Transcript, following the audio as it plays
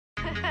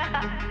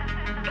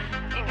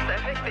Inte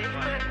riktigt.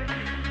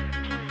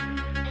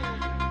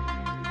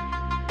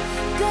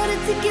 Got a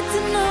ticket to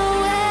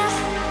nowhere.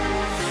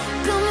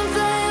 Come and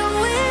fly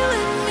away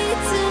with me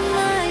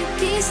tonight.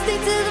 Can you stay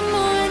till the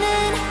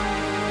morning?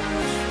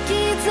 Can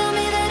you tell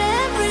me that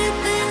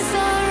everything's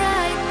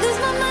alright? Lose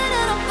my mind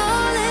and I'm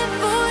falling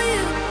for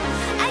you.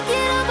 I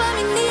can't help but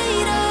be in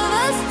need of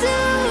us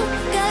two.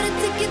 Got a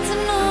ticket to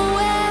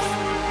nowhere.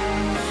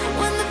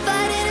 When the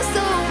fighting is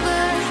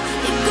over,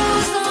 it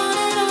goes on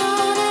and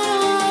on and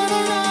on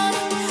and on.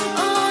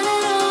 On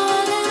and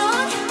on and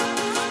on.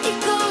 It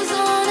goes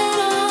on and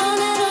on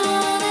and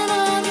on and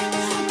on.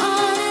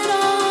 On and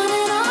on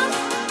and on.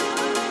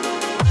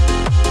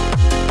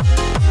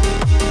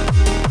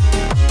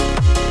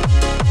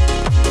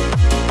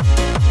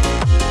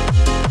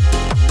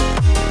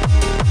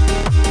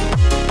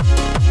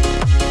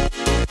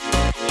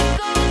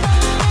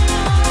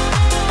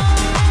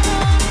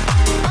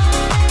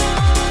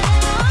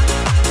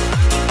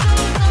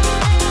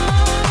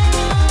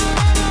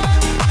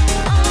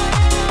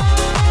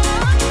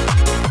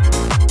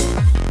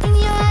 In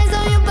your eyes,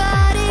 on your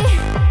body.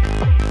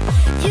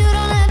 You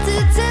don't have to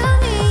tell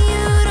me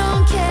you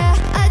don't care.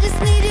 I just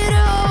need you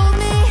to hold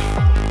me.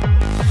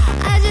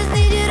 I just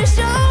need you to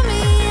show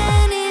me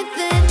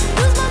anything.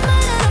 Lose my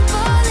mind and I'm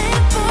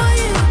falling for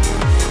you.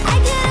 I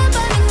can't help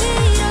but be in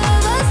need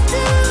of us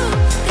two.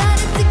 Got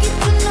a ticket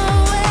to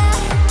nowhere.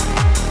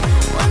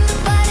 When the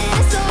fighting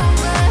is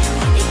over,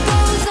 it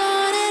goes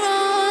on and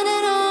on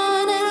and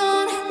on and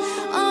on.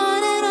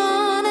 On and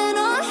on and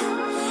on.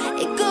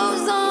 It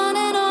goes on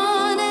and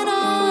on and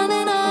on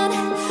and on.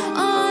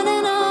 On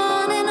and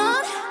on and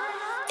on.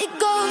 It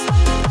goes.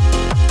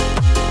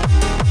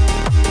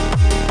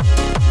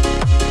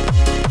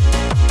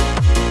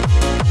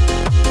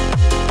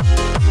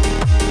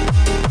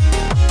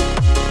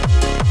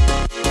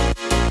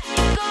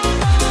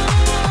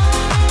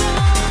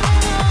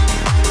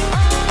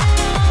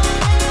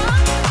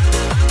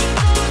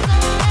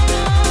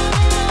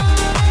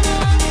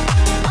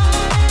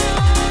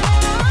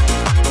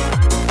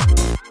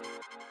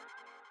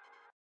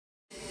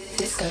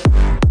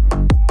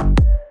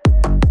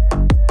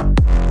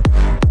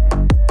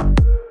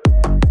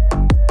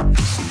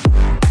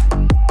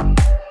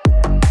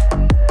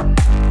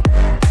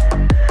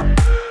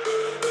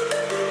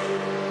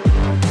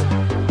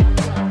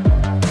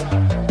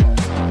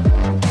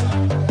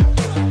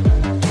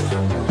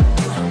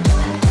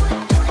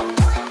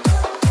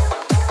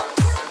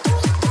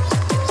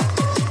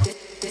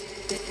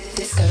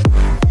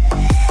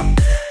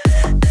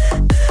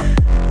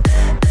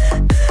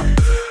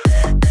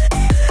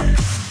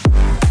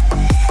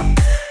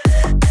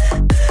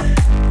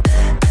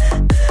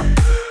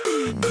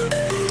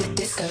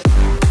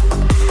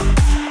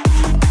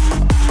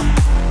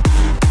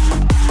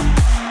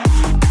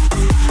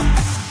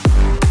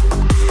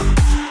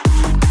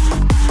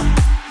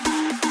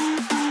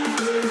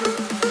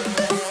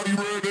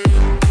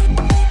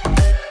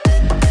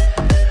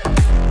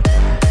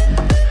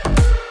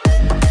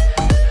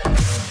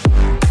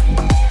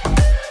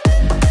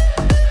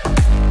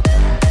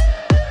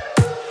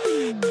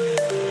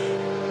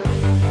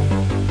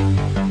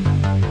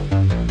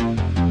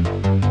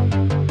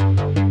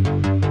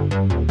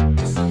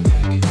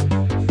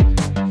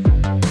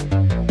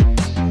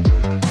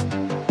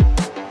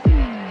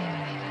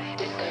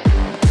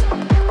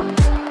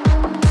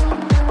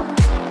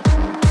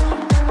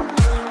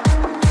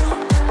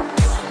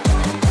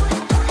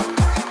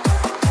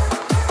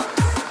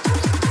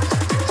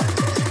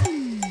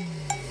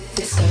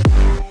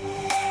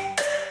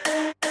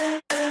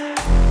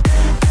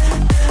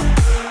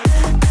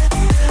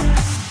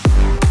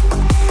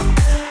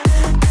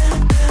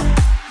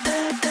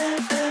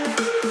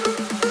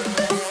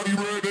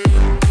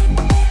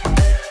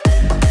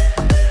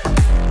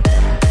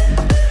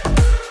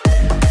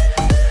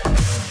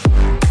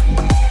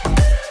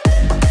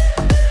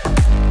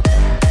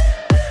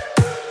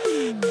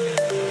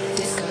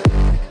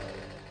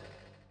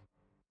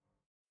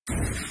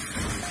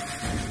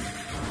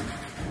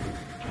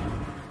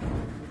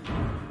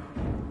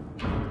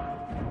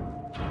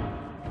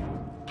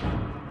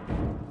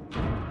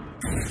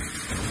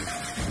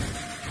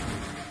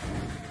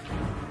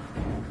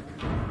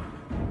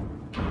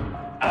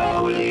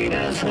 I will lead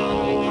us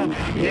home,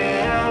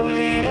 yeah, I will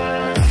lead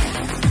us.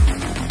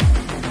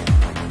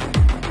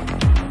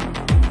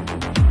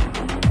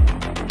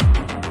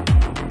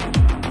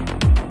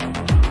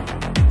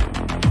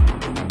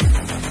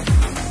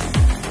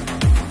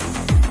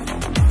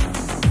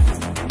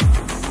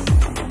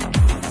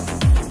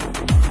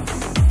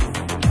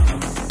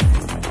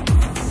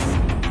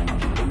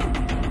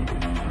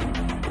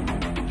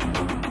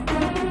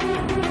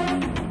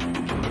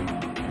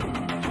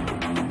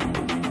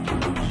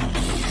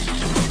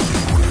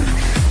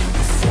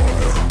 For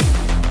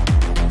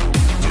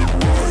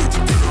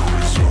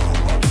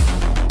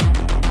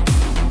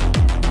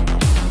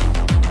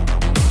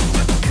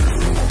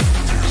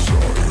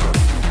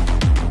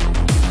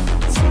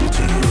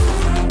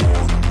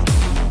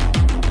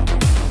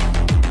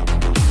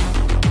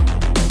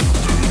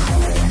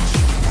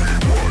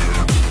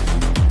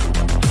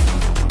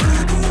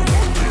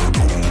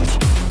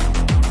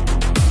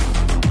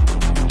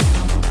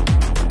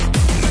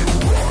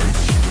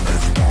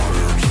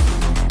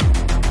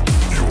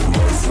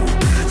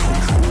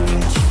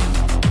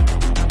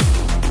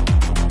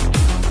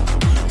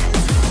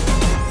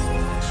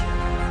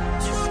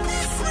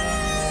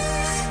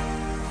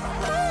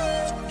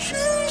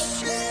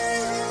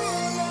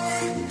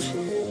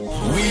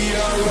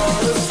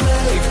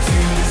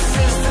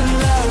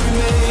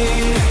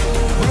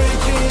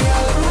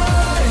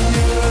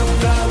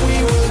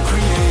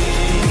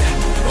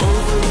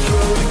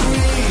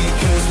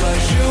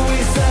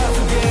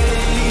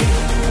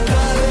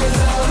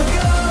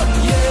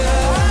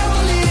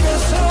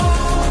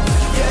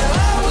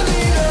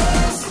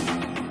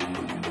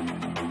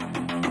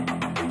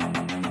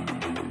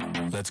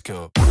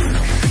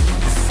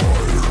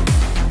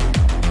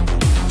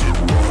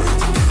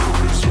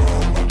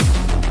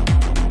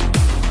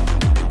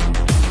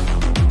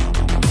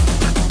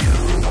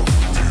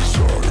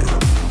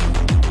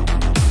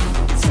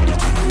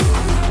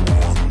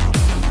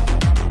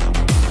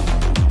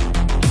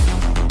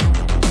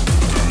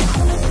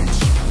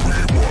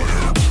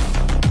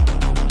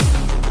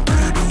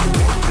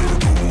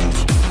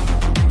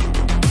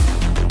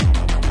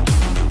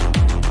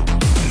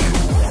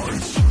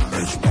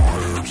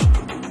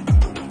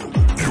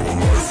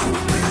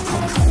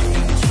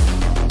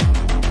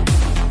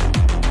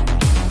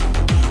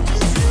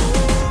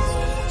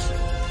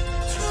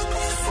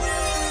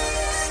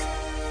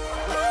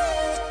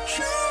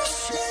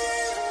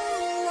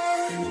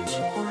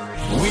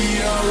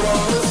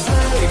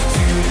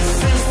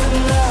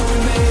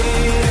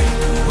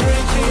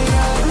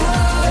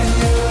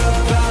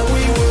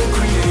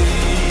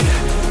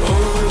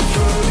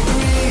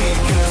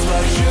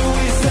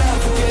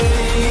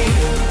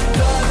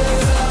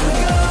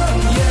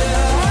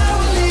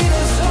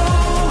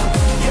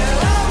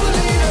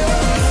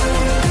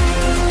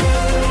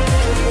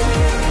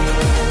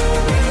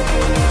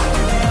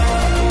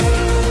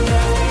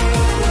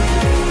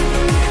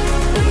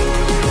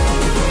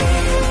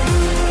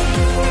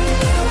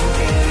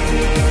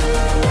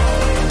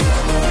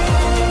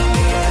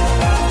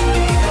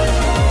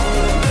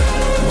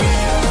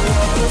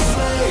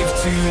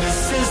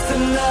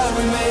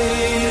we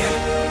made,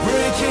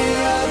 breaking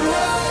out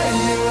right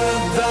here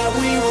that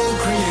we will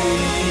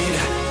create.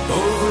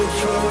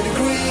 Overthrow the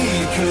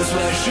greed, cause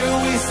why should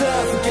we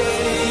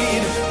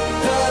suffocate?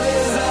 That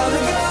is how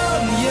to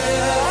come,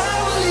 yeah, I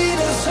will lead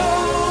us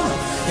home,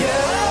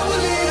 yeah, I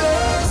will lead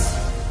us.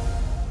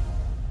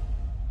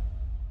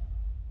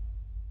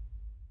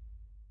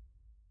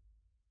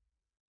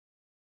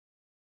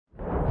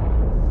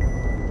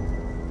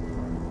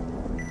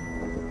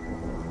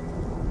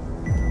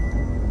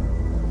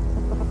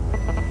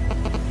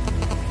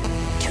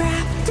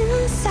 Trapped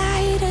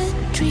inside a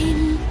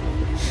dream,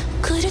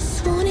 could have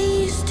sworn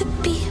it used to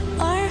be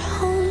our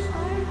home.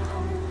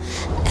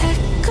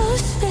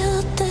 Echoes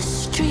filled the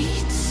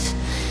streets,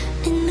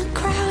 in the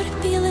crowd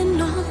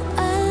feeling all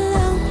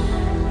alone.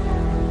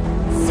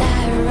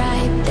 Sat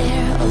right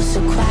there, oh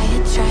so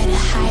quiet, try to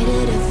hide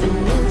it. If a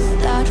new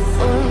thought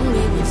formed,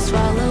 we would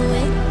swallow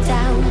it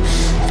down.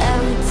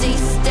 Empty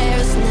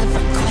stares,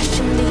 never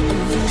question the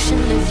illusion.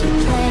 If you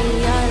play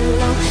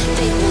alone,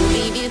 they will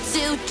leave you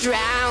to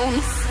drown.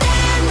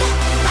 Stand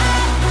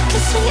up,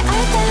 cause we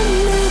are the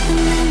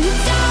movement, and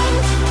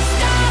don't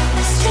stop,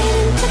 straight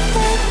into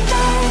the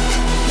dark.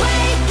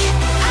 Wake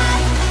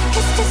up,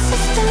 cause this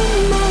is the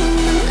moment.